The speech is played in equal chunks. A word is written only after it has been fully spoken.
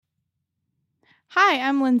Hi,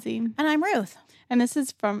 I'm Lindsay. And I'm Ruth. And this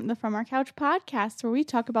is from the From Our Couch podcast, where we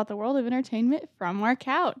talk about the world of entertainment from our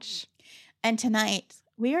couch. And tonight,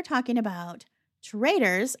 we are talking about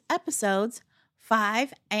Traitors episodes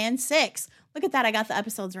 5 and 6. Look at that. I got the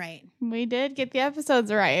episodes right. We did get the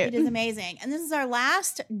episodes right. It is amazing. And this is our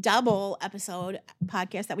last double episode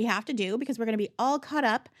podcast that we have to do because we're going to be all caught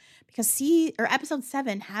up because episode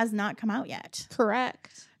 7 has not come out yet.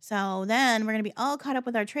 Correct. So then we're going to be all caught up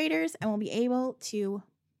with our Traitors and we'll be able to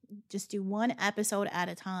just do one episode at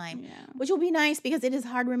a time, which will be nice because it is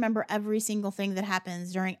hard to remember every single thing that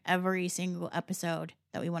happens during every single episode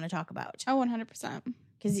that we want to talk about. Oh, 100%.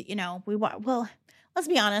 Because, let's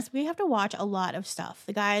be honest, we have to watch a lot of stuff.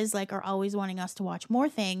 The guys are always wanting us to watch more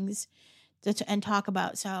things and talk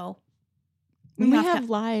about. So we have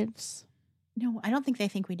lives. No, I don't think they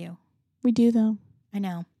think we do. We do, though. I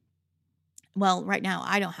know. Well, right now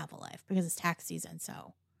I don't have a life because it's tax season.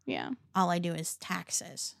 So yeah, all I do is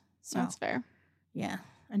taxes. So that's fair. Yeah,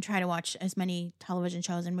 and try to watch as many television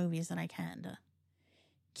shows and movies that I can to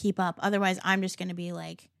keep up. Otherwise, I'm just going to be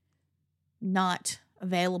not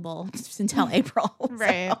available until April.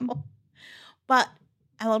 Right. So. But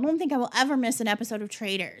I don't think I will ever miss an episode of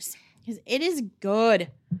Traitors because it is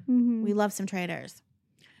good. Mm-hmm. We love some Traitors.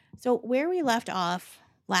 So where we left off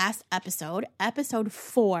last episode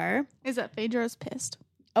 4. Is that Phaedra's pissed?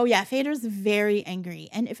 Oh, yeah. Phaedra's very angry.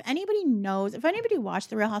 And if anybody watched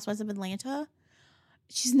The Real Housewives of Atlanta,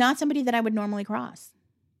 she's not somebody that I would normally cross.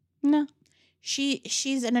 No.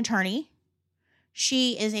 She's an attorney.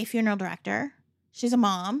 She is a funeral director. She's a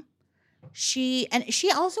mom. She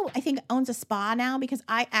also, I think, owns a spa now because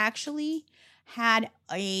I actually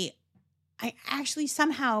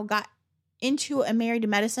somehow got into a Married to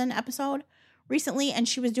Medicine episode recently, and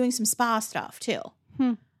she was doing some spa stuff too.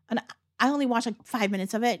 And I only watched 5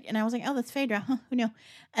 minutes of it, and I was like, oh, that's Phaedra. Huh, who knew?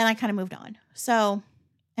 And I kind of moved on. So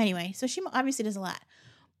anyway, so she obviously does a lot.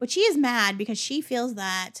 But she is mad because she feels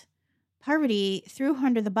that Parvati threw her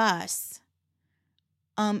under the bus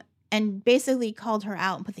and basically called her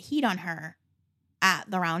out and put the heat on her at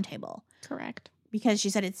the round table. Correct. Because she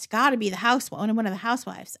said it's got to be one of the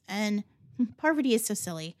housewives. And Parvati is so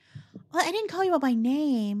silly. Well, I didn't call you out by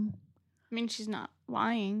name. I mean, she's not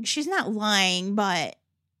lying. She's not lying, but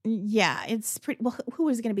yeah, it's pretty. Well, who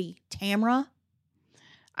is it going to be? Tamra?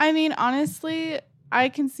 I mean, honestly, I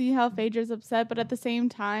can see how Phaedra's upset, but at the same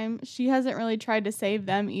time, she hasn't really tried to save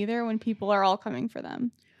them either when people are all coming for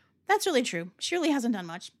them. That's really true. She really hasn't done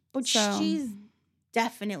much, but she's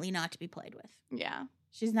definitely not to be played with. Yeah.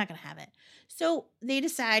 She's not going to have it. So they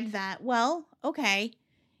decide that, well, okay,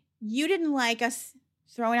 you didn't like us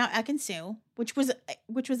throwing out Ek and Sue, which was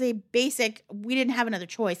a basic, we didn't have another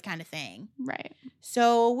choice kind of thing. Right.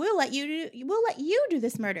 So we'll let you do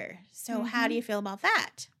this murder. So how do you feel about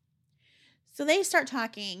that? So they start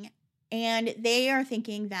talking, and they are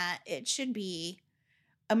thinking that it should be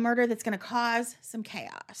a murder that's going to cause some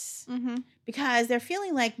chaos. Mm-hmm. Because they're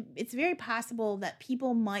feeling like it's very possible that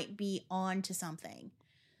people might be on to something.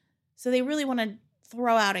 So they really want to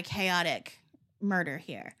throw out a chaotic murder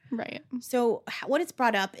here. Right. So what it's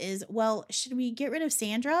brought up is, well, should we get rid of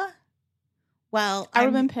Sandra? Well, I would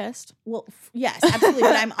have been pissed. Well, yes, absolutely.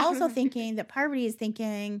 But I'm also thinking that Parvati is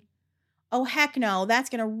thinking, oh, heck no, that's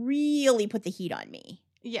going to really put the heat on me.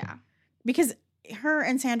 Yeah. Because her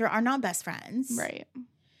and Sandra are not best friends. Right.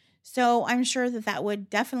 So I'm sure that would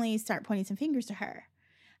definitely start pointing some fingers to her.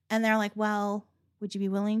 And they're like, well, would you be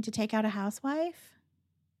willing to take out a housewife?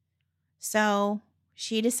 So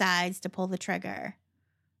she decides to pull the trigger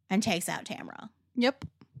and takes out Tamra. Yep.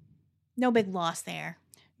 No big loss there.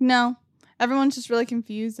 No. Everyone's just really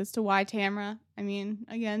confused as to why Tamra. I mean,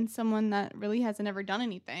 again, someone that really hasn't ever done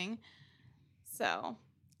anything. So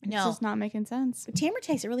it's just not making sense. But Tamra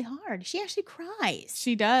takes it really hard. She actually cries.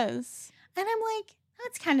 She does. And I'm like,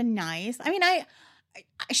 that's kind of nice. I mean,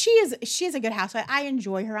 she is a good housewife. I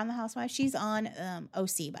enjoy her on The Housewives. She's on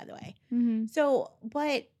OC, by the way. Mm-hmm. So,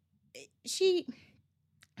 but she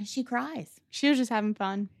cries. She was just having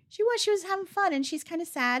fun. She was having fun, and she's kind of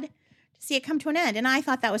sad to see it come to an end. And I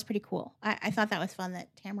thought that was pretty cool. I thought that was fun that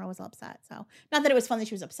Tamra was upset. So, not that it was fun that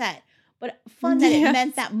she was upset, but fun that it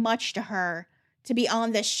meant that much to her to be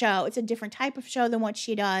on this show. It's a different type of show than what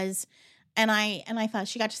she does. And I thought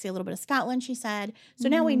she got to see a little bit of Scotland, she said. So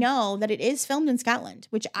now we know that it is filmed in Scotland,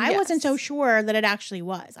 which I wasn't so sure that it actually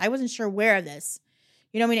was. I wasn't sure where this,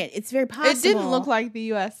 I mean, it's very possible. It didn't look like the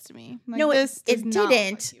U.S. to me. Like, no, it didn't.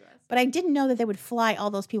 Like but I didn't know that they would fly all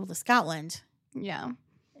those people to Scotland. Yeah.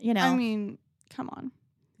 I mean, come on.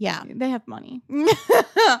 Yeah. They have money.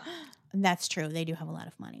 That's true. They do have a lot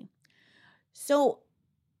of money. So,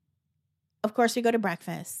 of course, we go to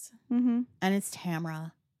breakfast. and it's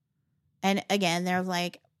Tamra. And again, they're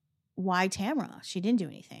like, why Tamra? She didn't do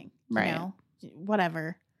anything. You know?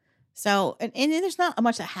 Whatever. So, and there's not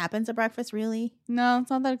much that happens at breakfast, really. No, it's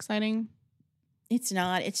not that exciting. It's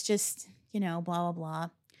not. It's just, blah, blah, blah.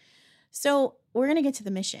 So, we're going to get to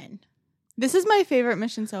the mission. This is my favorite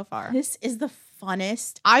mission so far. This is the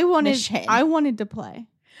funnest mission. I wanted to play.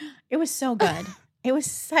 It was so good. It was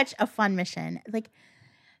such a fun mission. Like,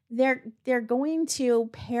 they're going to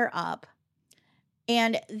pair up,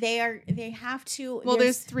 and they have to. Well,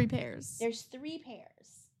 there's 3 pairs. There's 3 pairs.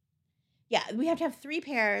 Yeah, we have to have 3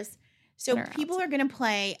 pairs. So people are going to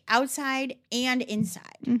play outside and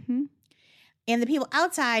inside. And the people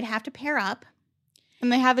outside have to pair up.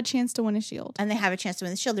 And they have a chance to win a shield.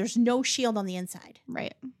 There's no shield on the inside.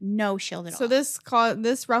 Right. No shield at all. So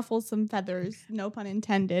this ruffles some feathers. No pun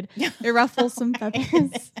intended. It ruffles some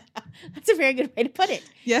feathers. That's a very good way to put it.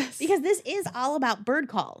 Yes. Because this is all about bird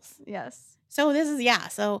calls. Yes. So this is,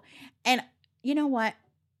 So, and you know what?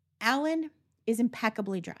 Alan is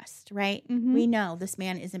impeccably dressed, right? We know this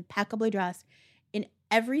man is impeccably dressed. In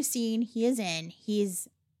every scene he is in, he's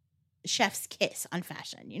chef's kiss on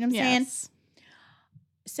fashion. You know what I'm saying?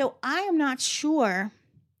 So I am not sure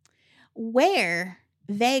where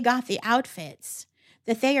they got the outfits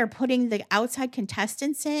that they are putting the outside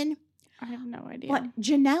contestants in. I have no idea. But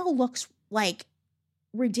Janelle looks like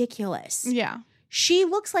ridiculous. Yeah. She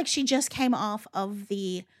looks like she just came off of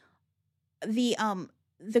the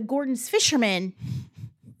Gordon's Fisherman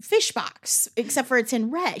fish box, except for it's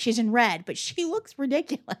in red. She's in red, but she looks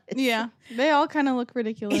ridiculous. Yeah. They all kind of look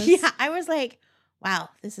ridiculous. Yeah. I was like, wow,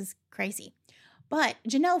 this is crazy. But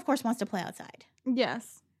Janelle, of course, wants to play outside.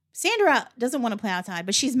 Yes. Sandra doesn't want to play outside,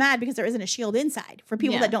 but she's mad because there isn't a shield inside for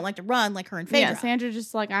people that don't like to run, like her and Phaedra. Yeah, Sandra's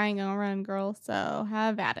just like, I ain't gonna run, girl, so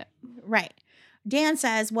have at it. Right. Dan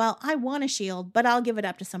says, well, I want a shield, but I'll give it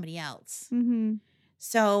up to somebody else.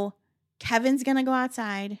 So Kevin's going to go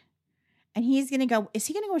outside, and he's going to go. Is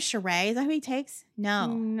he going to go with Sheree? Is that who he takes?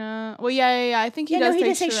 No. Well, yeah. I think he does. He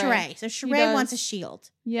does take Sheree. So Sheree wants a shield.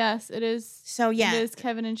 Yes, it is. So, yeah. It is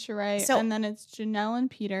Kevin and Sheree. So, and then it's Janelle and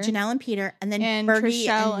Peter. And then and Bergie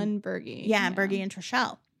Trishelle and Bergie. Yeah, and Bergie and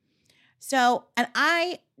Trishelle. So, and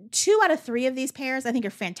 2 out of 3 of these pairs I think are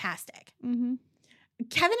fantastic.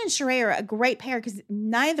 Kevin and Sheree are a great pair because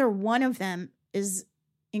neither one of them is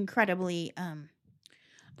incredibly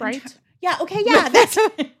bright. Yeah, okay, yeah. That's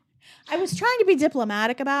I was trying to be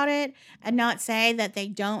diplomatic about it and not say that they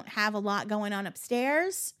don't have a lot going on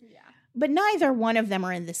upstairs. Yeah. But neither one of them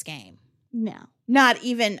are in this game. No. Not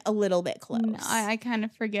even a little bit close. No, I kind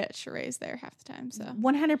of forget Sheree's there half the time. So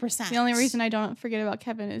 100%. The only reason I don't forget about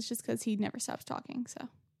Kevin is just because he never stops talking. So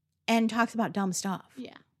and talks about dumb stuff.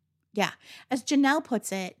 Yeah. Yeah. As Janelle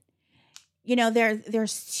puts it,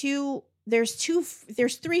 there's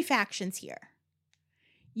 3 factions here.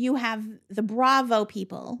 You have the Bravo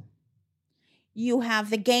people. You have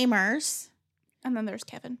the gamers. And then there's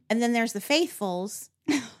Kevin. And then there's the faithfuls.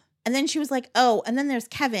 And then she was like, oh, and then there's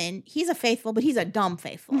Kevin. He's a faithful, but he's a dumb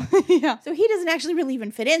faithful. Yeah. So he doesn't actually really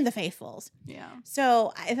even fit in the faithfuls. Yeah.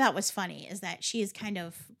 So I thought was funny is that she's kind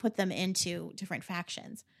of put them into different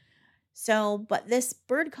factions. So, but this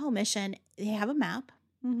bird call mission, they have a map.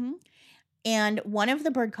 And one of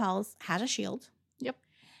the bird calls has a shield. Yep.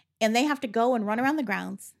 And they have to go and run around the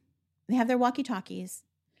grounds. They have their walkie-talkies.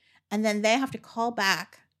 And then they have to call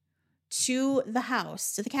back to the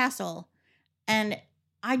house, to the castle. And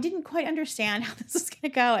I didn't quite understand how this was going to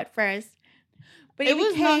go at first. But it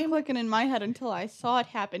was not clicking in my head until I saw it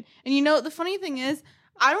happen. And the funny thing is,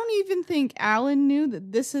 I don't even think Alan knew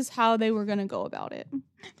that this is how they were going to go about it.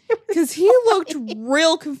 Because he looked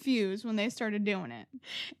real confused when they started doing it.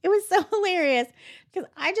 It was so hilarious. Because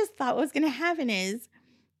I just thought what was going to happen is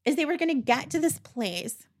they were going to get to this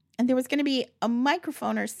place. And there was going to be a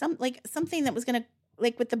microphone or something that was going to,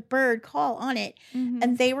 with the bird call on it.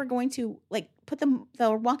 And they were going to, put the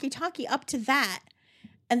walkie-talkie up to that.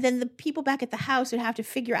 And then the people back at the house would have to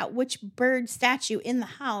figure out which bird statue in the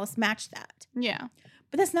house matched that. Yeah.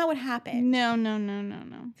 But that's not what happened. No.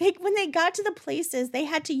 When they got to the places, they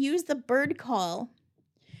had to use the bird call.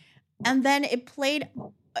 And then it played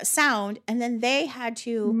a sound. And then they had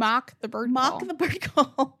to mock the bird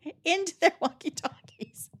call into their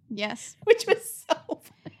walkie-talkies. Yes. Which was so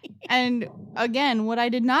funny. And again, what I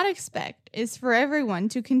did not expect is for everyone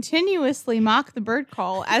to continuously mock the bird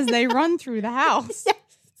call as they run through the house. Yes.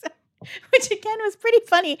 Which again was pretty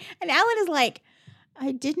funny. And Alan is like,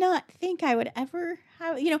 I did not think I would ever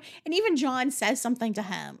have, and even John says something to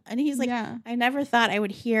him. And he's like, I never thought I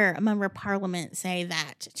would hear a member of parliament say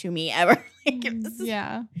that to me ever. It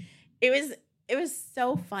it was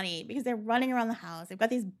so funny because they're running around the house. They've got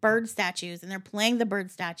these bird statues and they're playing the bird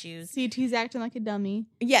statues. CT's acting like a dummy.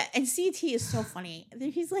 Yeah, and CT is so funny.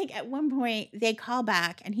 He's like, at one point, they call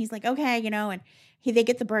back and he's like, okay, you know, and they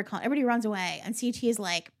get the bird call. Everybody runs away. And CT is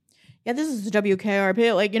like, yeah, this is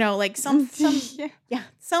WKRP. Like, you know, like some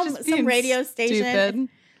radio station. Stupid.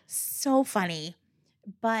 So funny.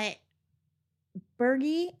 But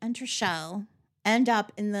Bergie and Trishelle end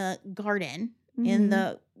up in the garden, in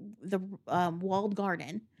the walled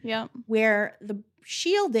garden. Yeah. Where the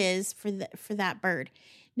shield is for that bird.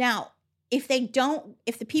 Now, if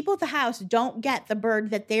the people at the house don't get the bird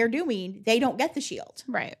that they're doing, they don't get the shield.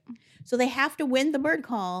 Right. So they have to win the bird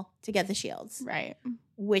call to get the shields. Right.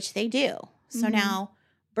 Which they do. So now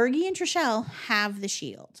Bergie and Trishelle have the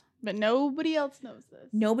shield. But nobody else knows this.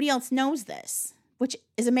 Nobody else knows this, which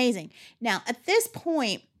is amazing. Now, at this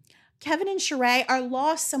point, Kevin and Sheree are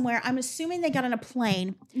lost somewhere. I'm assuming they got on a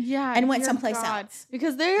plane and went someplace else.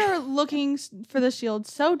 Because they are looking for the shield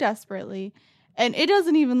so desperately, and it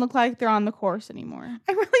doesn't even look like they're on the course anymore.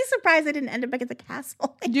 I'm really surprised they didn't end up back at the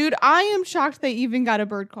castle. Dude, I am shocked they even got a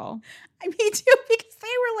bird call. Me too, because they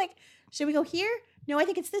were like, should we go here? No, I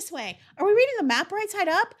think it's this way. Are we reading the map right side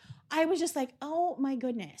up? I was just like, oh my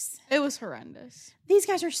goodness. It was horrendous. These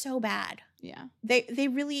guys are so bad. Yeah. They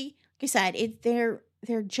really, like I said, they're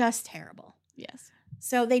just terrible. Yes.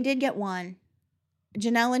 So they did get one.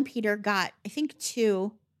 Janelle and Peter got, I think,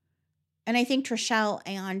 2. And I think Trishelle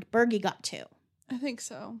and Bergie got 2. I think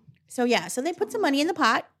so. So yeah, so they put some money in the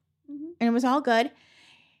pot and it was all good.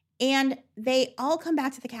 And they all come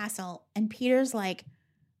back to the castle and Peter's like,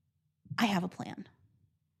 I have a plan.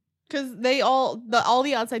 Because they all the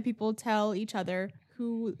outside people tell each other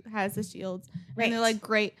who has the shields. Right. And they're like,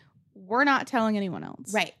 great, we're not telling anyone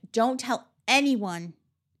else. Right. Don't tell anyone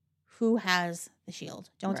who has the shield.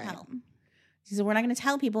 Don't tell. So we're not going to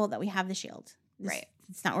tell people that we have the shield. Right.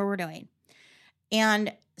 It's not what we're doing.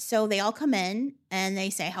 And so they all come in and they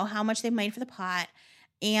say how much they've made for the pot.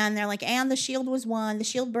 And they're like, and the shield was won. The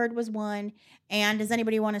shield bird was won. And does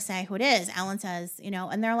anybody want to say who it is? Alan says, you know,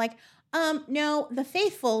 and they're like, no, the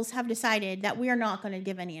faithfuls have decided that we are not going to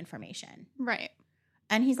give any information. Right.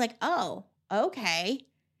 And he's like, oh, okay.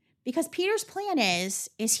 Because Peter's plan is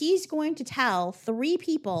he's going to tell 3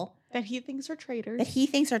 people that he thinks are traitors. That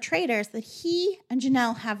he and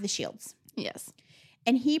Janelle have the shields. Yes.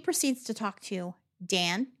 And he proceeds to talk to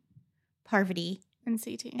Dan, Parvati, and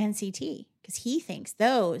CT. Because he thinks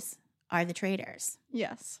those are the traitors.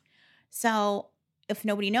 Yes. So if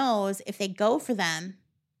nobody knows, if they go for them,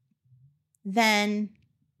 then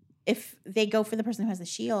if they go for the person who has the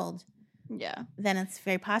shield, then it's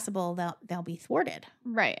very possible they'll be thwarted.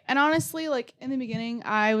 Right. And honestly, like in the beginning,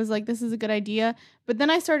 I was like, this is a good idea. But then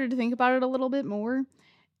I started to think about it a little bit more.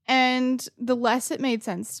 And the less it made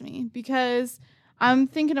sense to me, because I'm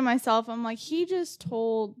thinking to myself, I'm like, he just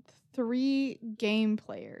told 3 game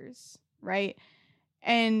players, right?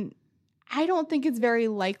 And I don't think it's very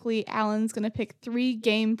likely Alan's going to pick 3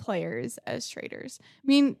 game players as traitors. I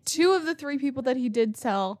mean, 2 of the 3 people that he did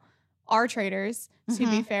sell are traitors, to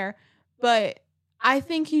be fair. But I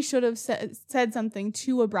think he should have said something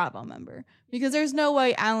to a Bravo member, because there's no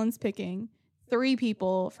way Alan's picking 3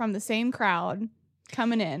 people from the same crowd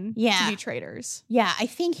coming in to be traitors. Yeah, I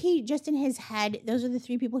think he just in his head, those are the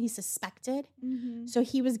 3 people he suspected. So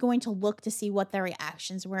he was going to look to see what their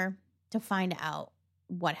reactions were to find out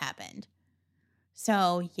what happened.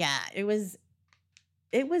 So yeah, it was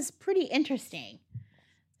pretty interesting.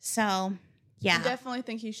 So yeah. I definitely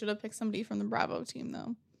think he should have picked somebody from the Bravo team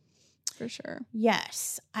though. For sure.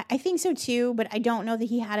 Yes, I think so too, but I don't know that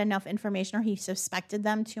he had enough information or he suspected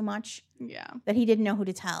them too much. Yeah. That he didn't know who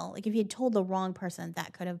to tell. Like if he had told the wrong person,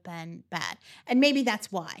 that could have been bad. And maybe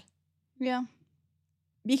that's why. Yeah.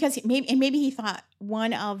 Because maybe he thought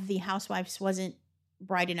one of the housewives wasn't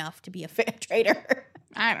bright enough to be a traitor.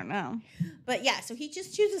 I don't know. But yeah, so he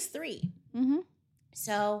just chooses 3.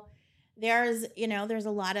 So there's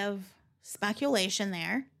a lot of speculation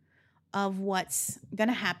there of what's going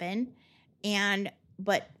to happen. And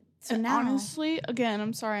now, honestly, again,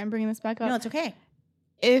 I'm sorry, I'm bringing this back up. No, it's okay.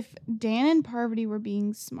 If Dan and Parvati were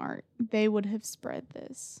being smart, they would have spread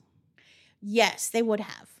this. Yes, they would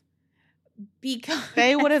have. Because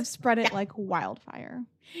they would have spread it like wildfire.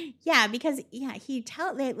 Yeah, because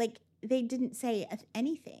they didn't say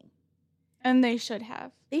anything. And they should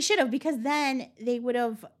have. They should have, because then they would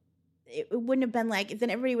have, it wouldn't have been like, then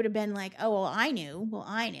everybody would have been like, oh, well, I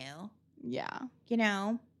knew. Yeah. You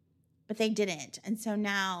know, but they didn't. And so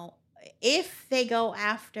now if they go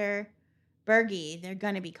after Bergie, they're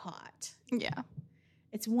going to be caught. Yeah.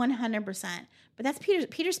 It's 100%. But that's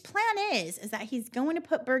Peter's plan is that he's going to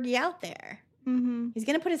put Bergie out there. Mm-hmm. He's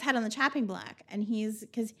going to put his head on the chopping block. And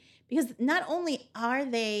because not only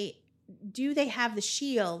do they have the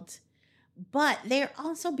shield, but they're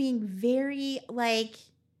also being very like,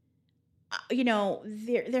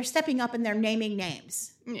 they're stepping up and they're naming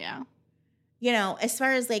names. Yeah. As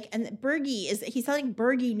far as like, and he's telling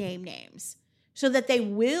Bergie names so that they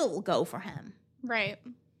will go for him. Right.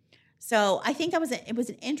 So I think it was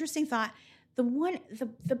an interesting thought.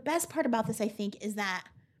 The best part about this, I think, is that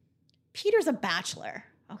Peter's a bachelor.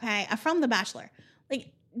 Okay. From The Bachelor.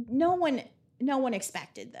 Like no one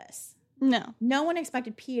expected this. No. No one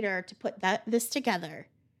expected Peter to put this together.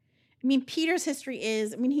 I mean, Peter's history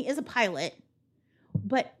he is a pilot,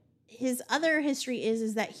 but his other history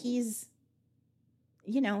is that he's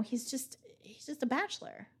just a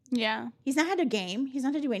bachelor. Yeah. He's not had a game. He's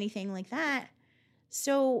not had to do anything like that.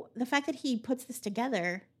 So the fact that he puts this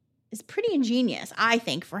together is pretty ingenious, I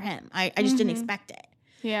think, for him. I just didn't expect it.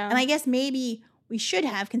 Yeah. And I guess maybe we should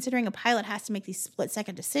have, considering a pilot has to make these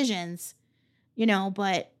split-second decisions,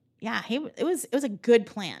 but yeah, it was a good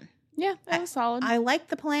plan. Yeah, that was solid. I like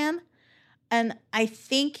the plan. And I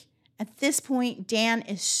think at this point, Dan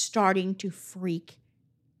is starting to freak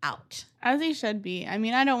out. As he should be. I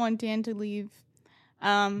mean, I don't want Dan to leave.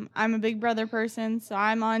 I'm a Big Brother person, so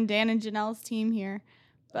I'm on Dan and Janelle's team here.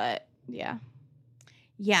 But yeah.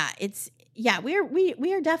 Yeah,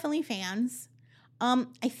 we are definitely fans. I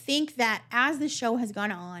think that as the show has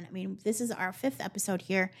gone on, I mean, this is our 5th episode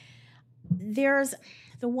here. There's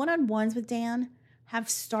the one-on-ones with Dan have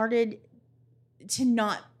started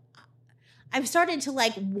to I've started to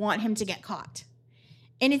like want him to get caught.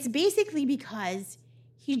 And it's basically because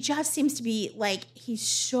he just seems to be like, he's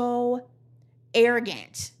so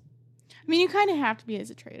arrogant. I mean, you kind of have to be as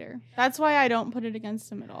a traitor. That's why I don't put it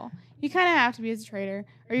against him at all. You kind of have to be as a traitor,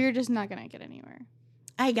 or you're just not going to get anywhere.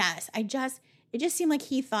 I guess. It just seemed like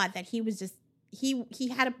he thought that he was just, he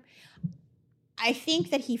had I think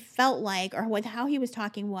that he felt like, or with how he was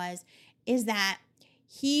talking is that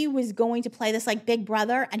he was going to play this like Big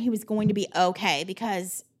Brother and he was going to be okay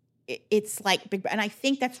because it's like Big Brother. And I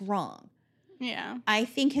think that's wrong. Yeah. I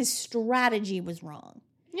think his strategy was wrong.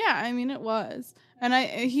 Yeah, I mean, it was. And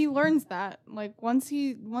he learns that. Like, once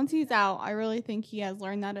he's out, I really think he has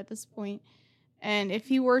learned that at this point. And if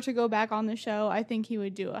he were to go back on the show, I think he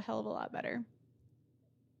would do a hell of a lot better.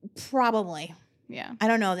 Probably. Yeah. I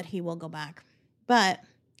don't know that he will go back. But,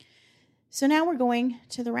 so now we're going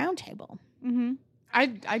to the round table. Mm-hmm.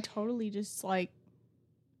 I totally just like,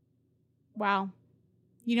 wow.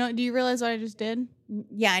 Do you realize what I just did?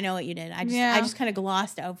 Yeah, I know what you did. I just kind of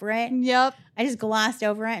glossed over it. Yep. I just glossed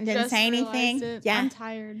over it and didn't say anything. Yeah. I'm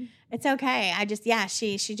tired. It's okay.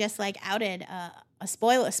 She just like outed a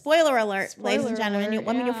spoiler alert, ladies and gentlemen.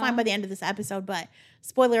 You'll find by the end of this episode, but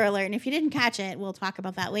spoiler alert. And if you didn't catch it, we'll talk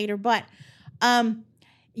about that later. But so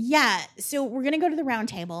we're gonna go to the round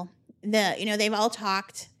table. They've all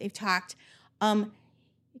talked. They've talked.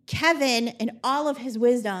 Kevin, in all of his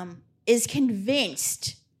wisdom, is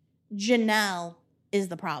convinced Janelle is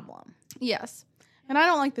the problem. Yes. And I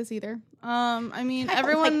don't like this either. I mean,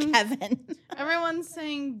 everyone's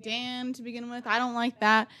saying Dan to begin with. I don't like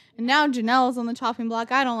that. And now Janelle's on the chopping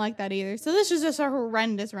block. I don't like that either. So this is just a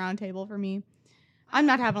horrendous roundtable for me. I'm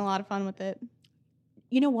not having a lot of fun with it.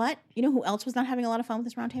 You know what? You know who else was not having a lot of fun with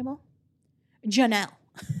this roundtable? Janelle.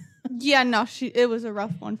 Yeah, no, it was a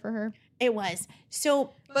rough one for her. It was.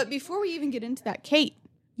 So, but before we even get into that, Kate.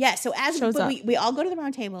 Yeah, so we all go to the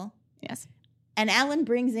round table. Yes. And Alan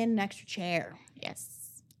brings in an extra chair.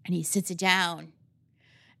 Yes. And he sits it down.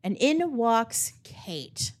 And in walks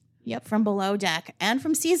Kate. Yep. From Below Deck and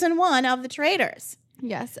from season 1 of The Traitors.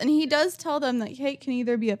 Yes. And he does tell them that Kate can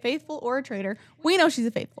either be a faithful or a traitor. We know she's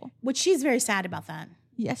a faithful. Which she's very sad about that.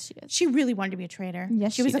 She is. She really wanted to be a traitor.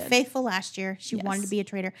 Yes, she was a faithful last year. She wanted to be a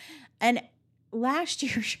traitor. And last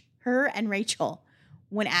year, her and Rachel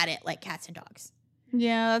went at it like cats and dogs.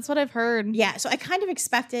 Yeah, that's what I've heard. Yeah, so I kind of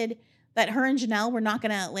expected that her and Janelle were not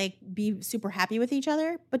going to like be super happy with each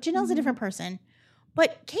other. But Janelle's a different person.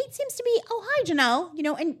 But Kate seems to be, oh, hi, Janelle.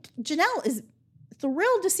 And Janelle is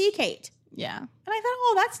thrilled to see Kate. Yeah. And I thought,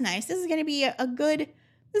 oh, that's nice. This is going to be a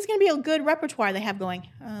good repertoire they have going.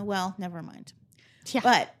 Well, never mind. Yeah.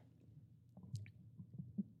 But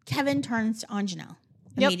Kevin turns on Janelle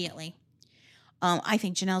immediately. I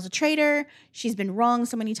think Janelle's a traitor. She's been wrong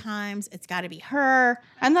so many times. It's got to be her.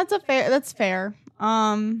 And that's fair.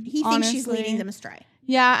 He thinks she's leading them astray.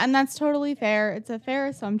 Yeah, and that's totally fair. It's a fair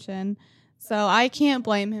assumption. So I can't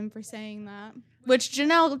blame him for saying that. Which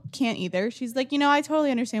Janelle can't either. She's like, I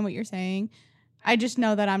totally understand what you're saying. I just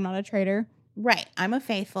know that I'm not a traitor. Right. I'm a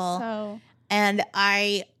faithful. So. And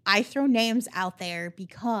I throw names out there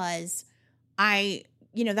because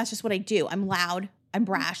that's just what I do. I'm loud, I'm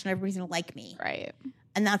brash, and everybody's going to like me. Right.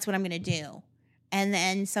 And that's what I'm going to do. And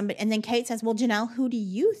then Kate says, well, Janelle, who do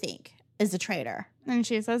you think is the traitor? And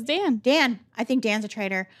she says Dan. Dan. I think Dan's a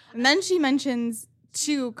traitor. And then she mentions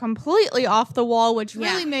two completely off the wall, which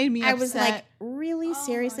really made me upset. I was like, really?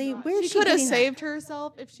 Seriously? Where she could have saved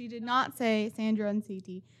herself if she did not say Sandra and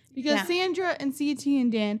CT. Because Sandra and CT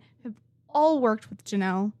and Dan have all worked with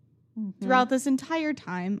Janelle throughout this entire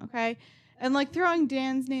time, okay? And like throwing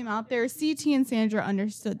Dan's name out there, CT and Sandra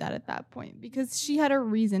understood that at that point because she had a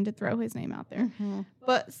reason to throw his name out there.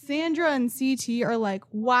 But Sandra and CT are like,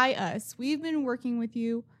 why us? We've been working with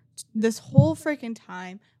you this whole freaking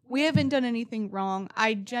time. We haven't done anything wrong.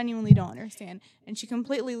 I genuinely don't understand. And she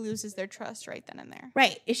completely loses their trust right then and there.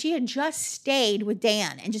 Right. If she had just stayed with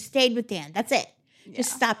Dan and just stayed with Dan, that's it. Yeah.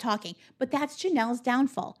 Just stop talking. But that's Janelle's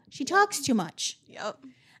downfall. She talks too much. Yep.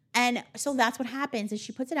 And so that's what happens is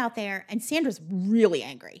she puts it out there and Sandra's really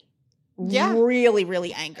angry. Yeah. Really,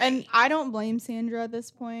 really angry. And I don't blame Sandra at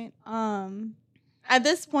this point. At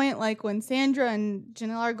this point, like when Sandra and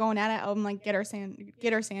Janelle are going at it, I'm like, get her,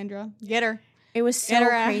 Sandra. Get her. It was so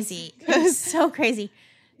crazy. It was so crazy.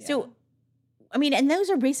 Yeah. So, I mean, and those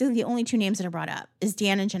are basically the only two names that are brought up is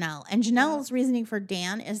Dan and Janelle. And Janelle's reasoning for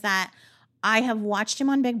Dan is that I have watched him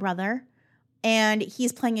on Big Brother and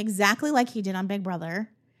he's playing exactly like he did on Big Brother.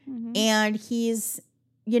 And he's,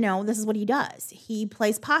 this is what he does. He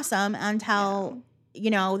plays possum until,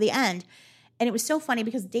 the end. And it was so funny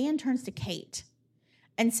because Dan turns to Kate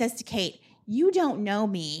and says to Kate, you don't know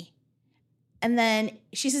me. And then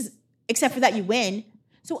she says, except for that you win.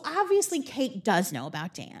 So obviously Kate does know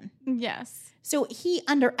about Dan. Yes. So he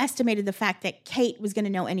underestimated the fact that Kate was going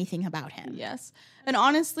to know anything about him. Yes. And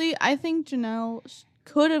honestly, I think Janelle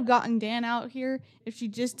could have gotten Dan out here if she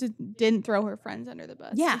just didn't throw her friends under the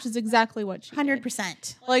bus. Yeah. Which is exactly what she 100%.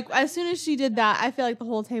 did. Like, as soon as she did that, I feel like the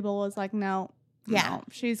whole table was like, no,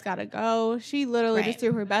 she's got to go. She literally just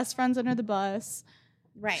threw her best friends under the bus.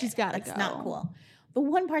 Right. She's got to go. That's not cool. The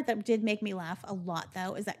one part that did make me laugh a lot,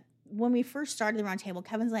 though, is that when we first started the round table,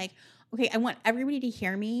 Kevin's like, okay, I want everybody to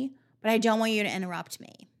hear me, but I don't want you to interrupt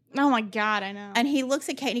me. Oh, my God, I know. And he looks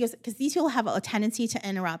at Kate and he goes, because these people have a tendency to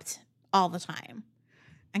interrupt all the time.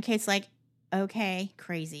 And Kate's like, okay,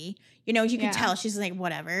 crazy. You can tell. She's like,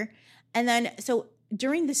 whatever. And then, so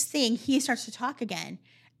during this thing, he starts to talk again.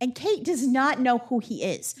 And Kate does not know who he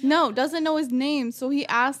is. No, doesn't know his name. So he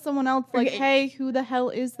asked someone else, like, hey, who the hell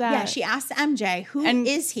is that? Yeah, she asked MJ, who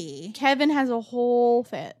is he? Kevin has a whole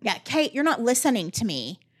fit. Yeah, Kate, you're not listening to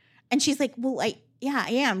me. And she's like, well, I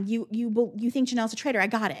am. You think Janelle's a traitor. I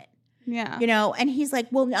got it. Yeah. And he's like,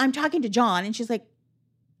 well, I'm talking to John. And she's like,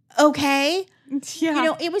 okay.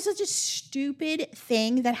 Yeah. It was such a stupid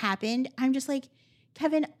thing that happened. I'm just like,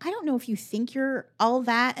 Kevin, I don't know if you think you're all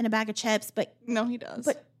that and a bag of chips, but no, he does.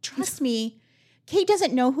 But trust me, Kate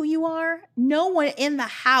doesn't know who you are. No one in the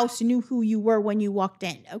house knew who you were when you walked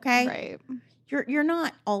in. Okay, right? You're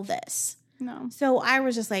not all this. No. So I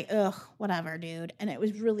was just like, ugh, whatever, dude. And it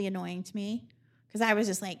was really annoying to me because I was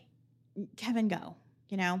just like, Kevin, go.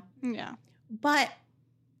 Yeah. But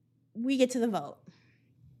we get to the vote.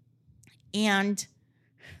 And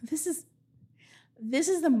this is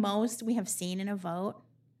the most we have seen in a vote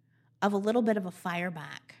of a little bit of a fire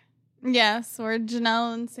back. Yes, where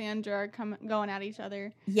Janelle and Sandra are going at each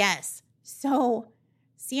other. Yes. So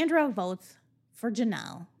Sandra votes for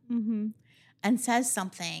Janelle and says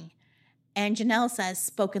something. And Janelle says,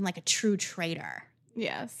 spoken like a true traitor.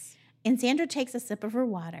 Yes. And Sandra takes a sip of her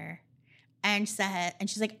water and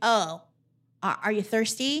she's like, oh, are you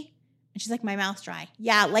thirsty? And she's like, my mouth's dry.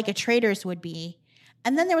 Yeah, like a traitor's would be.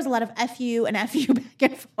 And then there was a lot of F you and F you back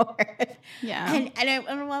and forth. Yeah. And I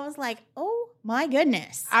was like, oh my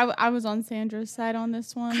goodness. I was on Sandra's side on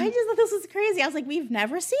this one. I just thought this was crazy. I was like, we've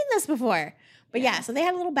never seen this before. But yeah, so they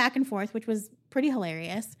had a little back and forth, which was pretty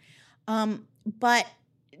hilarious. But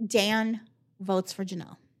Dan votes for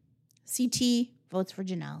Janelle. CT votes for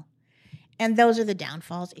Janelle. And those are the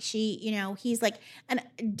downfalls. He's like, and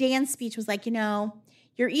Dan's speech was like,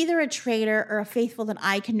 you're either a traitor or a faithful that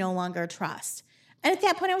I can no longer trust. And at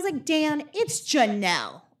that point, I was like, Dan, it's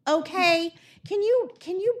Janelle, okay? Can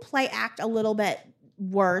you play act a little bit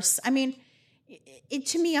worse? I mean,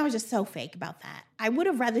 to me, I was just so fake about that. I would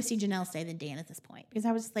have rather see Janelle stay than Dan at this point because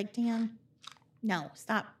I was just like, Dan, no,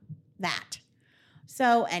 stop that.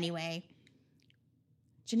 So anyway,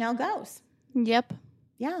 Janelle goes. Yep.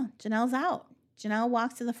 Yeah, Janelle's out. Janelle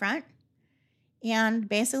walks to the front and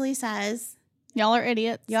basically says, y'all are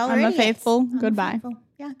idiots. I'm idiots. A faithful. Goodbye. Faithful.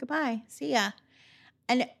 Yeah, goodbye. See ya.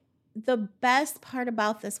 And the best part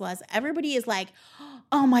about this was everybody is like,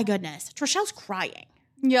 oh my goodness, Trichelle's crying.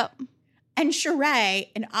 Yep. And Sheree,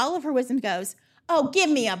 in all of her wisdom, goes, "Oh, give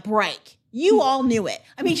me a break. You all knew it."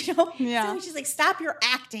 I mean, Yeah. So she's like, "Stop your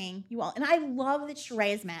acting, you all." And I love that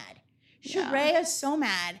Sheree is mad. Sheree is so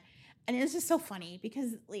mad. And it's just so funny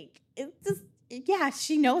because, like,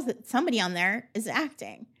 she knows that somebody on there is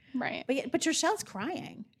acting. Right. But Trichelle's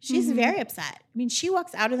crying. She's very upset. I mean, she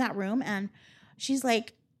walks out of that room and she's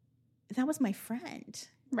like, "That was my friend."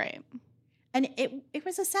 Right. And it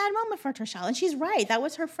was a sad moment for Trishelle. And she's right. That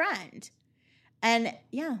was her friend. And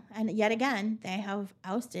and yet again, they have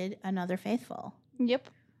ousted another faithful. Yep.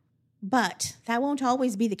 But that won't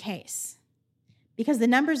always be the case because the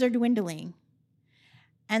numbers are dwindling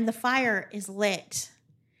and the fire is lit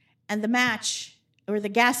and the match or the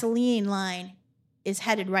gasoline line is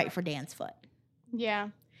headed right for Dan's foot. Yeah.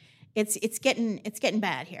 It's getting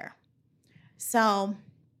bad here. So,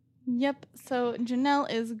 yep. So Janelle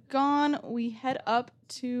is gone. We head up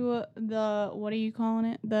to the, what are you calling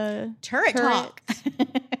it? The turret talk.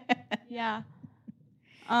 Yeah.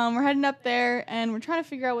 We're heading up there and we're trying to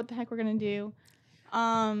figure out what the heck we're gonna do.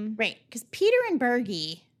 Right, because Peter and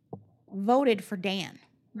Bergie voted for Dan.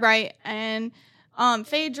 Right, and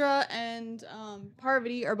Phaedra and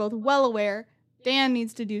Parvati are both well aware Dan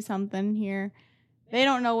needs to do something here. They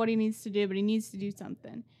don't know what he needs to do, but he needs to do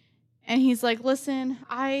something. And he's like, "Listen,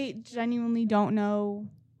 I genuinely don't know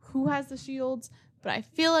who has the shields, but I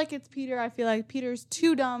feel like it's Peter. I feel like Peter's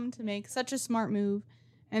too dumb to make such a smart move.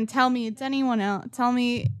 And tell me it's anyone else. Tell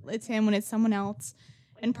me it's him when it's someone else."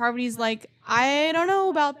 And Parvati's like, "I don't know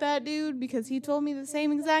about that dude because he told me the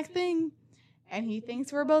same exact thing. And he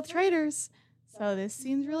thinks we're both traitors. So this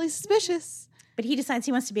seems really suspicious." But he decides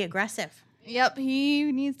he wants to be aggressive. Yep,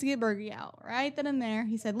 he needs to get Bergie out right then and there.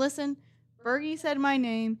 He said, "Listen, Bergie said my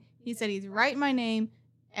name. He said he's writing my name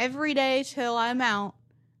every day till I'm out.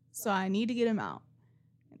 So I need to get him out."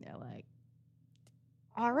 And they're like,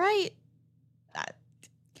 "All right.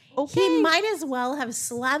 Okay." He might as well have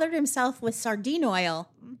slathered himself with sardine oil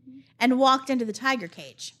and walked into the tiger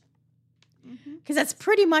cage. Because that's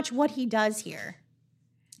pretty much what he does here.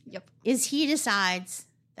 Yep. Is he decides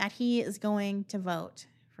that he is going to vote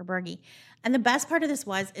for Bergie. And the best part of this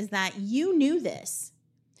is that you knew this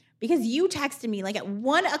because you texted me like at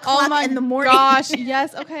 1 o'clock in the morning. Oh my gosh,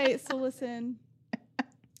 yes. Okay, so listen.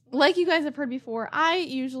 Like you guys have heard before, I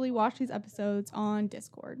usually watch these episodes on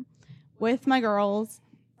Discord with my girls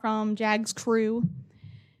from Jag's crew.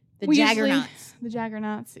 The Jaggernauts. The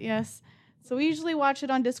Jaggernauts, yes. So we usually watch it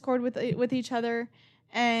on Discord with each other.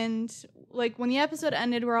 And like when the episode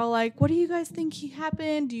ended, we're all like, "What do you guys think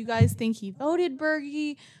happened? Do you guys think he voted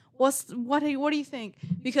Bergie? What do you think?"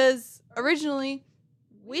 Because originally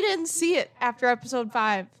we didn't see it after episode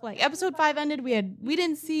 5. Like episode 5 ended, we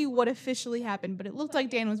didn't see what officially happened, but it looked like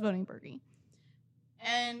Dan was voting Bergie.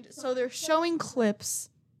 And so they're showing clips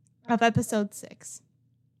of episode 6.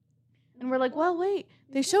 And we're like, "Well, wait,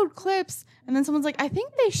 they showed clips." And then someone's like, "I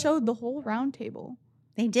think they showed the whole round table."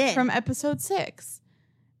 They did. From episode 6.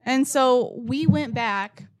 And so we went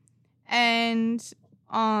back and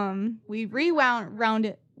we rewound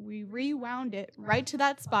it right to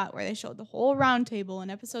that spot where they showed the whole round table in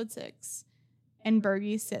episode 6. And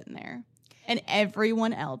Bergie's sitting there. And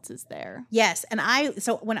everyone else is there. Yes. And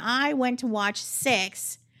so when I went to watch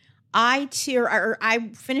 6, I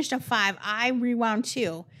finished up 5. I rewound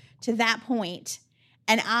 2 to that point.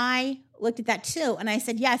 And I looked at that too. And I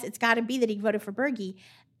said, yes, it's got to be that he voted for Bergie.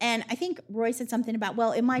 And I think Roy said something about,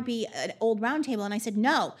 well, it might be an old round table. And I said,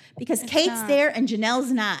 no, because Kate's not there and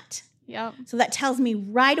Janelle's not. Yep. So that tells me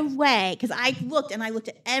right away, because I looked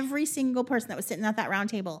at every single person that was sitting at that round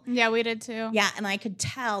table. Yeah, we did too. Yeah, and I could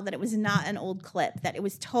tell that it was not an old clip, that it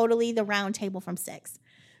was totally the round table from 6.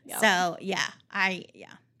 Yep. So,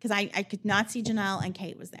 because I could not see Janelle and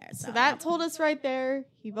Kate was there. So that told us right there,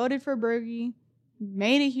 he voted for Bergie,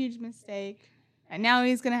 made a huge mistake, and now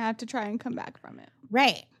he's going to have to try and come back from it.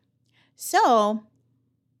 Right. So,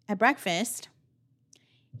 at breakfast,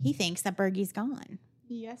 he thinks that Bergie's gone.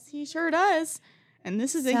 Yes, he sure does. And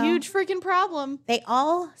this is a huge freaking problem. They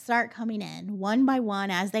all start coming in one by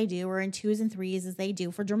one as they do, or in 2s and 3s as they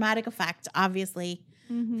do for dramatic effect. Obviously,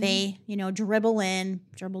 they, dribble in,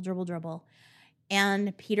 dribble.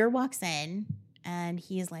 And Peter walks in and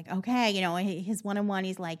he's like, okay, his one-on-one,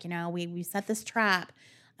 he's like, we set this trap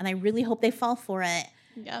and I really hope they fall for it.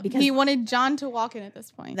 Yeah, because he wanted John to walk in at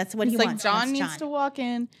this point. That's what he wants. John needs to walk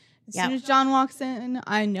in. As soon as John walks in,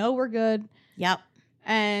 I know we're good. Yep.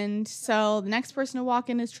 And so the next person to walk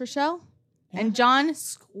in is Trishelle. And John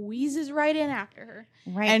squeezes right in after her.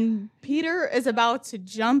 Right. And Peter is about to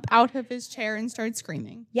jump out of his chair and start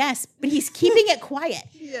screaming. Yes, but he's keeping it quiet.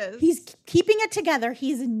 Yes. He's keeping it together.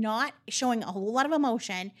 He's not showing a whole lot of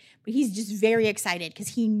emotion, but he's just very excited because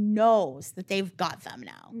he knows that they've got them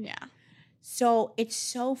now. Yeah. So it's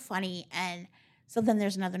so funny. And so then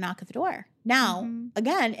there's another knock at the door. Now,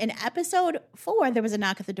 again, in episode 4, there was a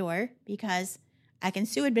knock at the door because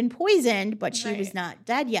Sue had been poisoned, but she was not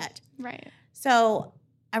dead yet. Right. So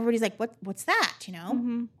everybody's like, what's that, you know?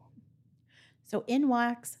 Mm-hmm. So in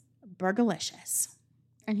walks Burgalicious.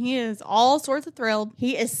 And he is all sorts of thrilled.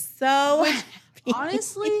 He is so happy.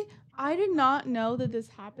 Honestly, I did not know that this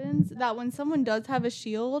happens, that when someone does have a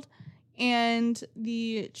shield and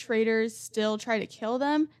the traitors still try to kill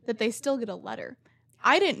them, that they still get a letter.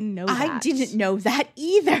 I didn't know that. I didn't know that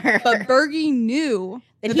either. But Bergie knew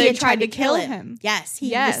that he they had tried to kill him. Yes,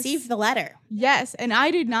 he received the letter. Yes, and I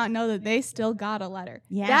did not know that they still got a letter.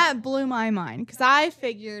 Yeah. That blew my mind because I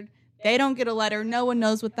figured they don't get a letter. No one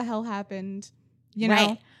knows what the hell happened, you know?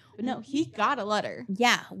 Right. But no, he got a letter.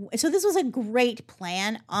 Yeah. So this was a great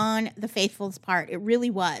plan on the Faithful's part. It really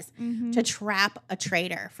was to trap a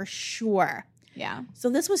traitor for sure. Yeah. So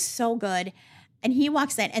this was so good. And he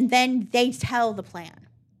walks in and then they tell the plan.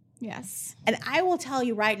 Yes. And I will tell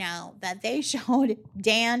you right now that they showed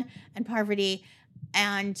Dan and Parvati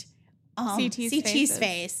and CT's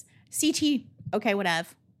face. CT, okay, whatever.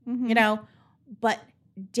 You know, but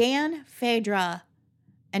Dan, Phaedra,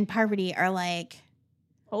 and Parvati are like,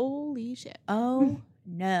 holy shit. oh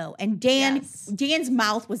no. And Dan's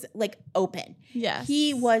mouth was like open. Yes.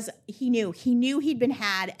 He knew he'd been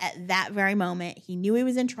had at that very moment. He knew he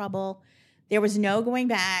was in trouble. There was no going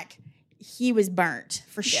back. He was burnt.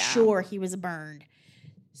 For sure he was burned.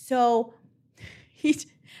 So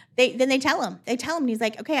they tell him. They tell him and he's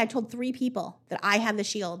like, okay, I told 3 people that I had the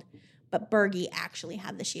shield, but Bergie actually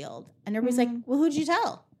had the shield. And everybody's like, well, who'd you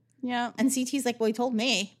tell? Yeah. And CT's like, well, he told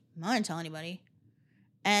me. I didn't tell anybody.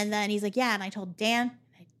 And then he's like, yeah, and I told Dan,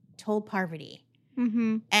 I told Parvati.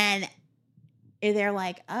 And they're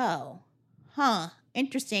like, oh, huh,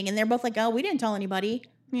 interesting. And they're both like, oh, we didn't tell anybody.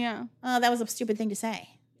 Yeah. Oh, that was a stupid thing to say.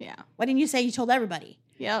 Yeah. Why didn't you say you told everybody?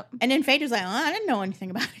 Yep. And then Phaedra's like, oh, I didn't know anything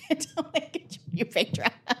about it. I'm like, you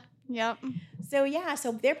Phaedra. Yep. So, yeah,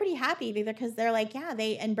 so they're pretty happy because they're like, yeah,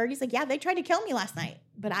 and Bergie's like, yeah, they tried to kill me last night,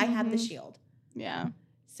 but I had the shield. Yeah.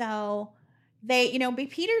 So but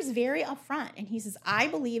Peter's very upfront and he says, I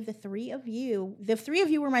believe the three of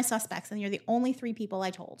you were my suspects and you're the only 3 people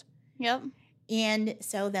I told. Yep. And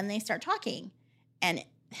so then they start talking and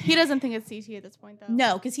he doesn't think it's CT at this point, though.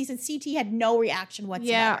 no, because he said CT had no reaction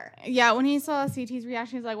whatsoever. Yeah, when he saw CT's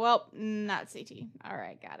reaction, he's like, well, not CT. All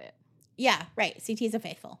right, got it. Yeah, right. CT's a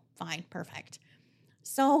faithful. Fine, perfect.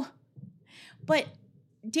 So, but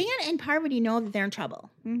Dan and Parvati know that they're in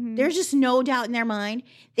trouble. There's just no doubt in their mind.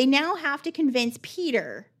 They now have to convince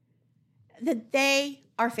Peter that they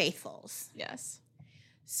are faithfuls. Yes.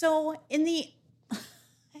 So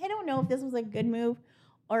I don't know if this was a good move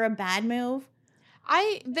or a bad move.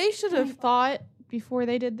 They should have thought before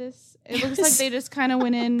they did this. It looks like they just kind of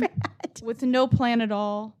went in with no plan at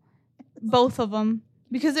all. Both of them.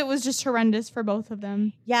 Because it was just horrendous for both of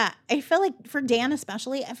them. Yeah. I feel like for Dan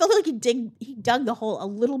especially, I felt like he dug the hole a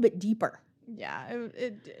little bit deeper. Yeah.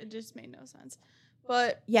 It just made no sense.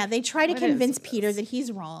 But yeah, they try to convince Peter that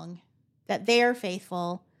he's wrong, that they are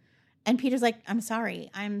faithful. And Peter's like, I'm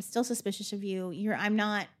sorry. I'm still suspicious of you. I'm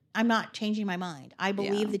not changing my mind. I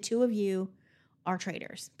believe the 2 of you are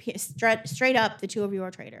traitors. Straight up, the 2 of you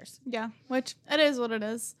are traitors. Yeah, which it is what it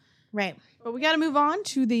is. Right. But we got to move on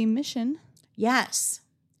to the mission. Yes.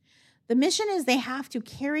 The mission is they have to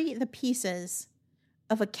carry the pieces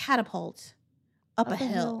of a catapult up a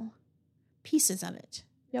hill. Pieces of it.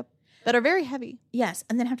 Yep. That are very heavy. Yes.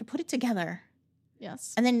 And then have to put it together.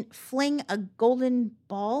 Yes. And then fling a golden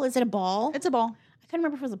ball. Is it a ball? It's a ball. I couldn't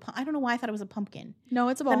remember if it was I don't know why I thought it was a pumpkin. No,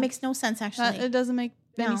 it's a ball. That makes no sense, actually. It doesn't make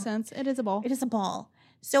any sense. It is a ball. It is a ball.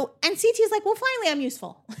 So, and CT is like, well, finally I'm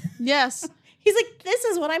useful. Yes. He's like, this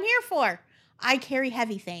is what I'm here for. I carry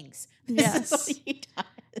heavy things. Yes. This is what he does.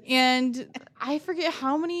 And I forget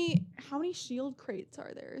how many shield crates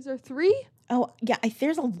are there? Is there 3? Oh, yeah.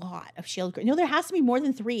 There's a lot of shield crates. No, there has to be more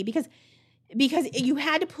than 3 because you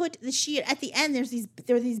had to put the shield at the end.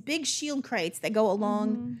 There are these big shield crates that go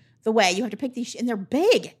along the way. You have to pick these, and they're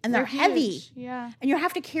big and they're heavy. Huge. Yeah. And you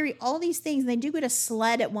have to carry all these things. And they do get a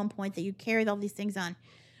sled at one point that you carried all these things on.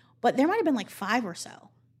 But there might have been like 5 or so.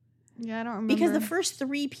 Yeah, I don't remember. Because the first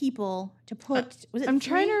 3 people to put... was it I'm 3?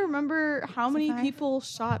 trying to remember how many 5? people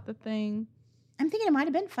shot the thing. I'm thinking it might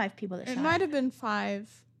have been 5 people that shot. It might have been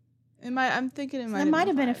 5. I'm thinking it might. There might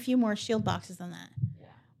have been a 5. few more shield boxes than that. Yeah.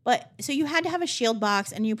 But so you had to have a shield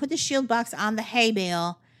box, and you put the shield box on the hay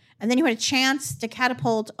bale, and then you had a chance to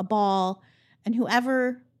catapult a ball, and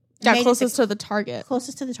whoever got closest to the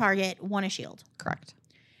target won a shield. Correct.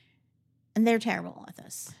 And they're terrible at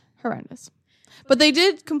this. Horrendous. But they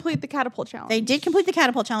did complete the catapult challenge. They did complete the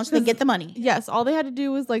catapult challenge, so they get the money. Yes, all they had to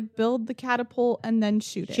do was like build the catapult and then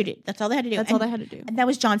shoot it. That's all they had to do. All they had to do. And that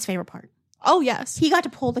was John's favorite part. Oh yes, he got to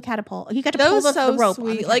pull the catapult. He got to that pull was so the rope.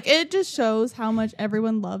 Sweet. Like it just shows how much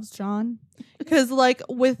everyone loves John, because like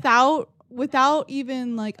without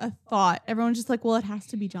even like a thought, everyone's just like, well, it has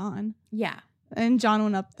to be John. Yeah. And John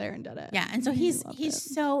went up there and did it. Yeah, and so he's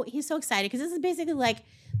so excited because this is basically like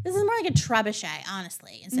this is more like a trebuchet,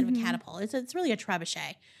 honestly, instead of a catapult. It's really a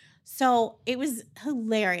trebuchet. So it was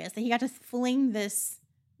hilarious that he got to fling this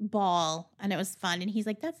ball, and it was fun. And he's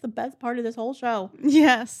like, "That's the best part of this whole show."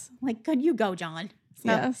 Yes, like, good you go, John. So,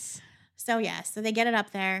 yes. So so they get it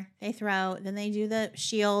up there. They throw. Then they do the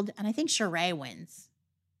shield, and I think Sheree wins.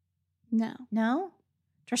 No,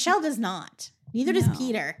 Trishelle does not. Neither does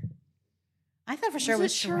Peter. I thought for sure it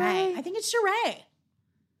was Sheree. I think it's Sheree.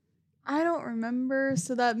 I don't remember,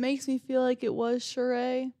 so that makes me feel like it was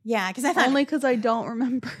Sheree. Yeah, because I thought only because I don't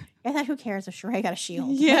remember. I thought, who cares if Sheree got a shield?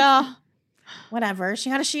 Yeah, whatever. She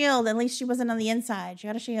got a shield. At least she wasn't on the inside. She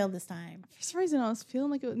got a shield this time. For some reason, I was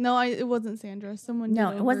feeling like it wasn't Sandra. Someone.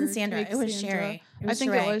 No, it wasn't Sandra. It was Sheree. I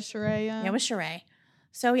think it was Sheree. Yeah, it was Sheree.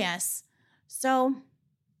 So yes, so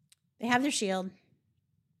they have their shield.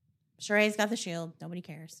 Sheree's got the shield. Nobody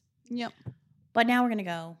cares. Yep. But now we're going to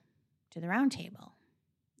go to the round table.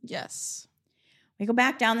 Yes. We go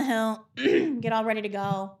back down the hill, get all ready to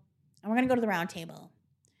go, and we're going to go to the round table.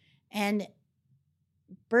 And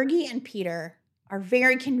Bergie and Peter are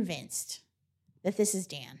very convinced that this is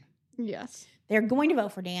Dan. Yes. They're going to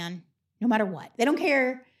vote for Dan no matter what. They don't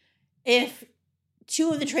care if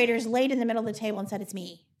 2 of the traitors laid in the middle of the table and said it's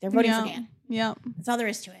me. They're voting for Dan. Yeah. That's all there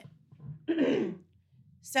is to it.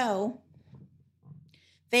 So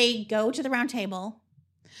they go to the round table.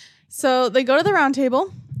 So they go to the round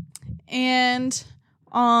table, and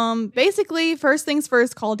basically, first things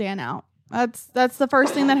first, call Dan out. That's the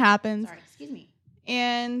first thing that happens. Sorry, excuse me.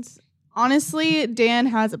 And honestly, Dan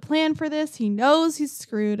has a plan for this. He knows he's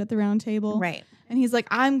screwed at the round table. Right. And he's like,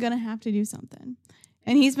 I'm going to have to do something.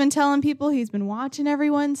 And he's been telling people, he's been watching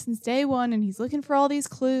everyone since day one, and he's looking for all these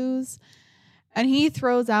clues. And he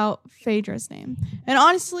throws out Phaedra's name. And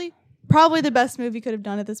honestly, probably the best move he could have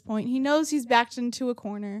done at this point. He knows he's backed into a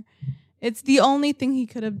corner. It's the only thing he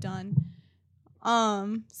could have done.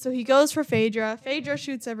 So he goes for Phaedra. Phaedra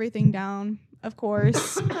shoots everything down, of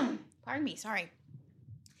course. Pardon me, sorry.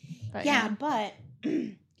 But, but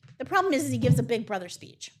the problem is he gives a Big Brother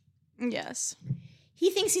speech. Yes. He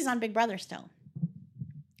thinks he's on Big Brother still.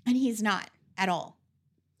 And he's not at all.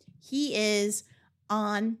 He is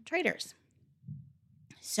on Traitors.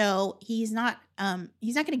 So he's not going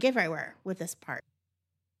to get everywhere with this part.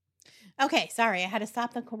 Okay, sorry. I had to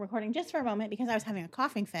stop the recording just for a moment because I was having a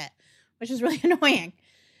coughing fit, which is really annoying.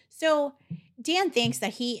 So Dan thinks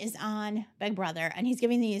that he is on Big Brother, and he's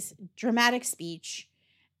giving these dramatic speech.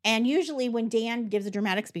 And usually when Dan gives a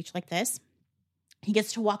dramatic speech like this, he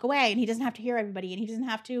gets to walk away, and he doesn't have to hear everybody, and he doesn't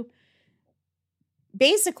have to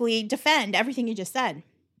basically defend everything he just said.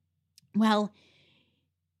 Well,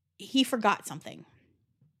 he forgot something.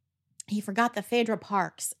 He forgot that Phaedra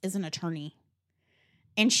Parks is an attorney,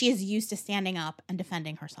 and she is used to standing up and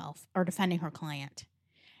defending herself or defending her client.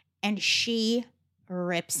 And she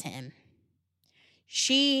rips him.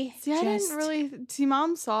 I didn't really see.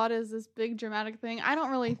 Mom saw it as this big dramatic thing. I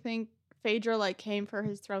don't really think Phaedra came for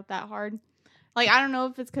his throat that hard. I don't know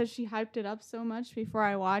if it's because she hyped it up so much before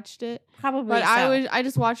I watched it. Probably, but so. I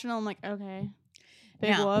just watched it and I'm like, okay,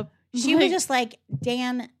 big whoop. She was just like,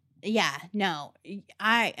 Dan. Yeah, no,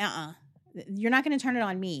 you're not going to turn it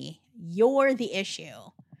on me. You're the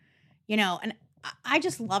issue, and I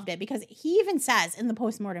just loved it because he even says in the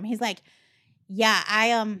postmortem, he's like,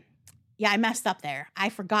 I messed up there. I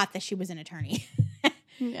forgot that she was an attorney.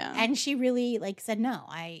 Yeah. And she really said, no,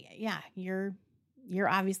 you're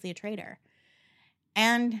obviously a traitor.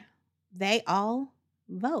 And they all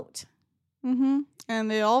vote. Mm-hmm. And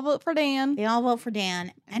they all vote for Dan.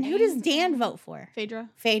 And who does Dan vote for? Phaedra.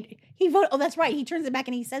 He vote. Oh, that's right. He turns it back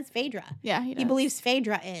and he says Phaedra. Yeah, he does. He believes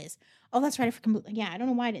Phaedra is. Oh, that's right. I don't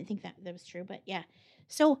know why I didn't think that was true, but yeah.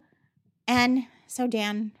 So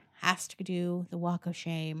Dan has to do the walk of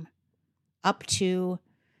shame up to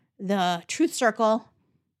the truth circle.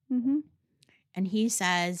 Mm-hmm. And he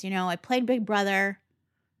says, I played Big Brother,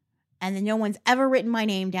 and then no one's ever written my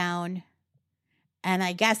name down. And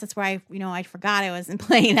I guess that's where I forgot I wasn't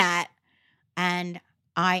playing that. and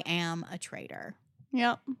I am a traitor.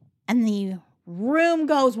 Yep. And the room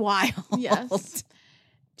goes wild. Yes.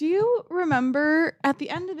 Do you remember at the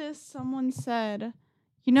end of this, someone said,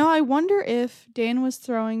 I wonder if Dan was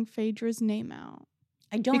throwing Phaedra's name out.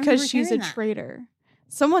 I don't because she's a that. traitor.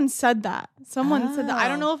 Someone said that. Someone said that. I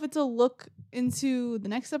don't Oh. know if it's a look into the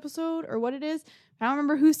next episode or what it is. I don't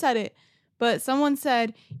remember who said it. But someone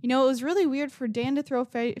said, it was really weird for Dan to throw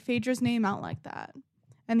Phaedra's name out like that.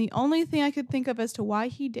 And the only thing I could think of as to why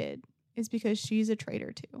he did is because she's a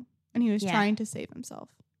traitor too. And he was trying to save himself.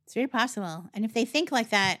 It's very possible. And if they think like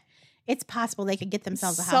that, it's possible they could get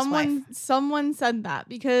themselves a housewife. Someone said that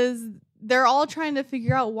because they're all trying to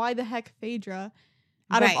figure out why the heck Phaedra.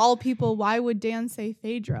 Out of all people, why would Dan say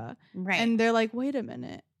Phaedra? Right. And they're like, wait a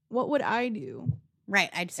minute. What would I do? Right.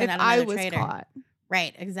 I'd send if out another I was traitor. Caught.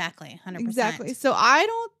 Right. Exactly. 100%. Exactly. So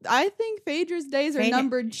I think Phaedra's days are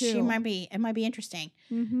numbered too. It might be interesting.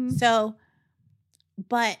 Mm-hmm. So,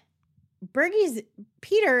 but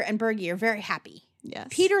Peter and Bergie are very happy. Yes.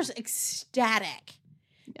 Peter's ecstatic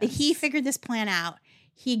that he figured this plan out.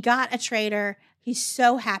 He got a traitor. He's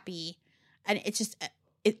so happy. And it's just,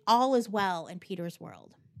 it all is well in Peter's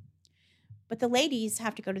world. But the ladies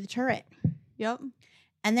have to go to the turret. Yep.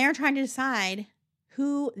 And they're trying to decide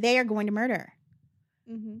who they are going to murder.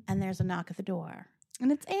 Mm-hmm. And there's a knock at the door.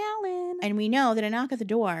 And it's Alan. And we know that a knock at the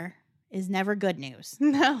door is never good news.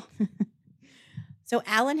 No. So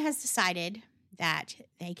Alan has decided that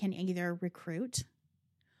they can either recruit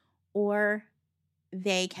or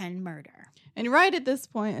they can murder. And right at this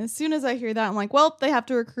point, as soon as I hear that, I'm like, well, they have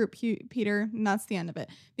to recruit Peter, and that's the end of it.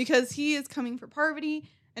 Because he is coming for Parvati,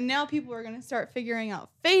 and now people are going to start figuring out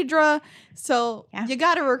Phaedra. So you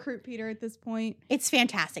got to recruit Peter at this point. It's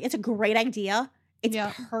fantastic. It's a great idea. It's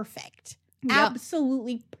perfect. Yep.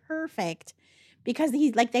 Absolutely perfect. Because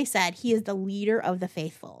he's, like they said, he is the leader of the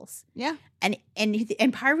faithfuls. Yeah. And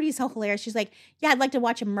Parvati's so hilarious. She's like, yeah, I'd like to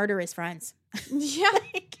watch him murder his friends. Yeah.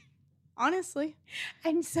 Honestly.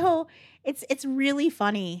 And so it's really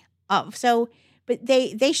funny. But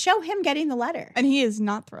they show him getting the letter. And he is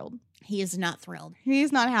not thrilled. He is not thrilled.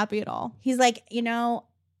 He's not happy at all. He's like,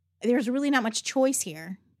 there's really not much choice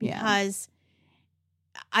here. Because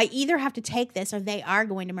I either have to take this or they are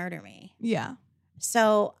going to murder me. Yeah.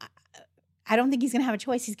 So I don't think he's going to have a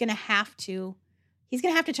choice. He's going to have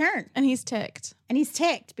to turn. And he's ticked.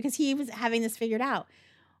 Because he was having this figured out.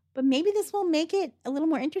 But maybe this will make it a little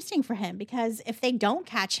more interesting for him, because if they don't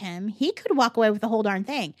catch him, he could walk away with the whole darn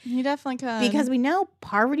thing. He definitely could. Because we know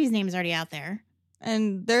Parvati's name is already out there.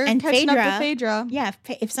 And they're catching up to Phaedra. Yeah,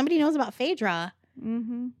 if somebody knows about Phaedra,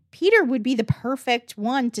 Peter would be the perfect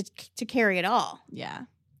one to carry it all. Yeah.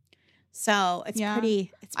 So it's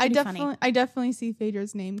pretty funny. I definitely see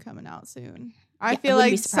Phaedra's name coming out soon. I feel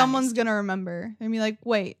like someone's going to remember and be like,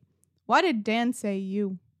 wait, why did Dan say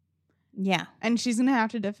you? Yeah. And she's going to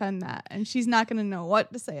have to defend that. And she's not going to know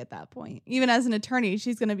what to say at that point. Even as an attorney,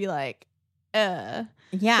 she's going to be like, Yeah.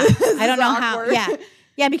 I don't know how. Yeah.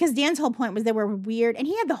 Yeah, because Dan's whole point was they were weird. And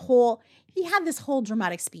he had this whole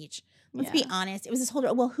dramatic speech. Let's be honest. It was this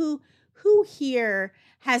whole, who here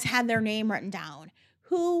has had their name written down?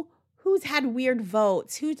 Who's had weird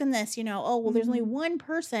votes? Who's done this? There's only one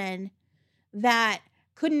person that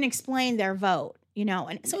couldn't explain their vote,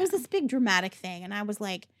 And so it was this big dramatic thing. And I was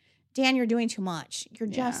like, Dan, you're doing too much. You're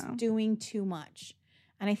just doing too much.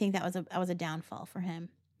 And I think that was a downfall for him.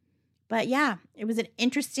 But yeah, it was an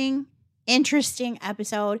interesting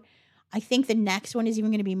episode. I think the next one is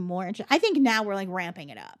even going to be more interesting. I think now we're like ramping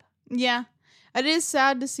it up. Yeah. It is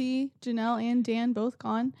sad to see Janelle and Dan both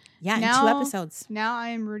gone. Yeah, in 2 episodes. Now I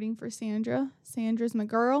am rooting for Sandra. Sandra's my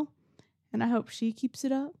girl. And I hope she keeps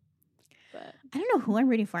it up. But I don't know who I'm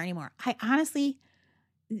rooting for anymore. I honestly,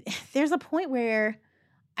 there's a point where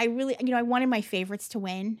I really, I wanted my favorites to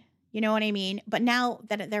win. You know what I mean? But now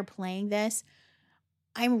that they're playing this,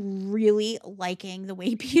 I'm really liking the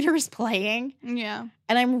way Peter's playing. Yeah.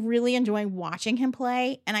 And I'm really enjoying watching him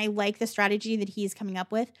play. And I like the strategy that he's coming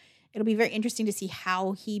up with. It'll be very interesting to see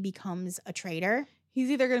how he becomes a traitor. He's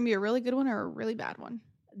either going to be a really good one or a really bad one.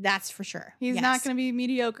 That's for sure. He's not going to be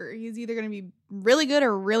mediocre. He's either going to be really good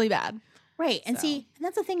or really bad. Right. And see, and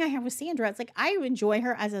that's the thing I have with Sandra. It's like, I enjoy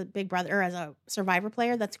her as a Big Brother or as a Survivor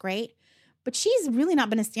player. That's great. But she's really not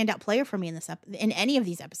been a standout player for me in any of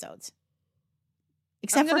these episodes.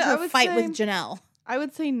 Except for her fight with Janelle. I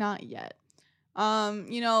would say not yet.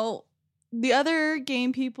 The other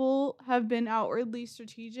game people have been outwardly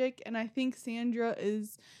strategic, and I think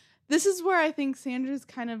this is where I think Sandra's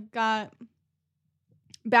kind of got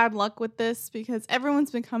bad luck with this, because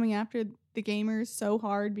everyone's been coming after the gamers so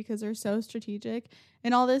hard because they're so strategic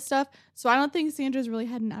and all this stuff. So I don't think Sandra's really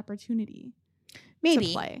had an opportunity. Maybe.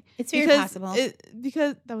 to play. It's very possible.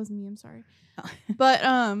 Because that was me. I'm sorry. Oh. But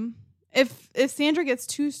if Sandra gets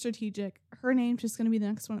too strategic, her name's just going to be the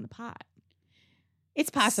next one in the pot. It's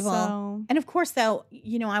possible. So, And of course, though,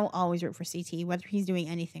 I will always root for CT, whether he's doing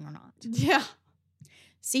anything or not. yeah.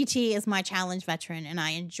 CT is my challenge veteran, and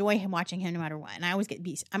I enjoy him watching him no matter what. And I always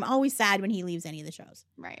I'm always sad when he leaves any of the shows.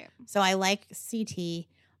 Right. So I like CT,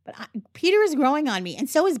 but Peter is growing on me, and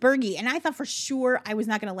so is Bergie. And I thought for sure I was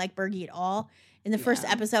not going to like Bergie at all. In the first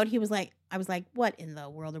episode, I was like, what in the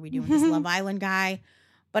world are we doing with this Love Island guy?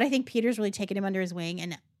 But I think Peter's really taken him under his wing,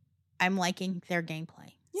 and I'm liking their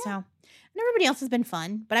gameplay. Yeah. So, and everybody else has been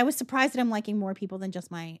fun, but I was surprised that I'm liking more people than just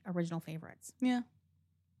my original favorites. Yeah.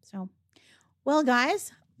 So, well,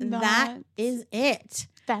 guys, that is it.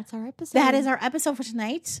 That's our episode. That is our episode for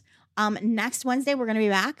tonight. Next Wednesday, we're going to be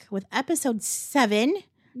back with episode 7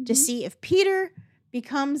 to see if Peter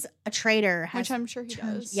becomes a traitor. Which I'm sure he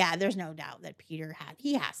does. Yeah, there's no doubt that Peter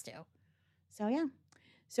he has to. So, yeah.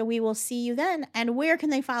 So we will see you then. And where can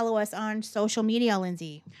they follow us on social media,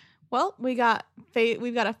 Lindsay? Well, we've got a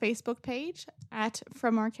Facebook page at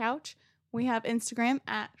From Our Couch. We have Instagram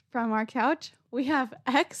at From Our Couch. We have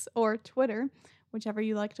X or Twitter, whichever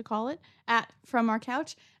you like to call it, at From Our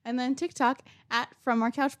Couch. And then TikTok at From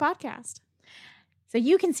Our Couch Podcast. So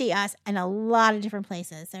you can see us in a lot of different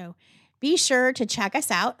places. So be sure to check us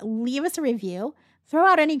out. Leave us a review. Throw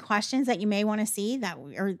out any questions that you may want to see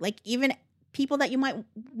or like even people that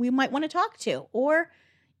we might want to talk to, or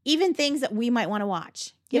even things that we might want to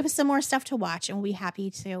watch. Give us some more stuff to watch, and we'll be happy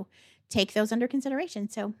to take those under consideration.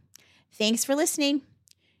 So thanks for listening.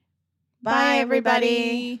 Bye,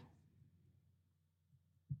 everybody.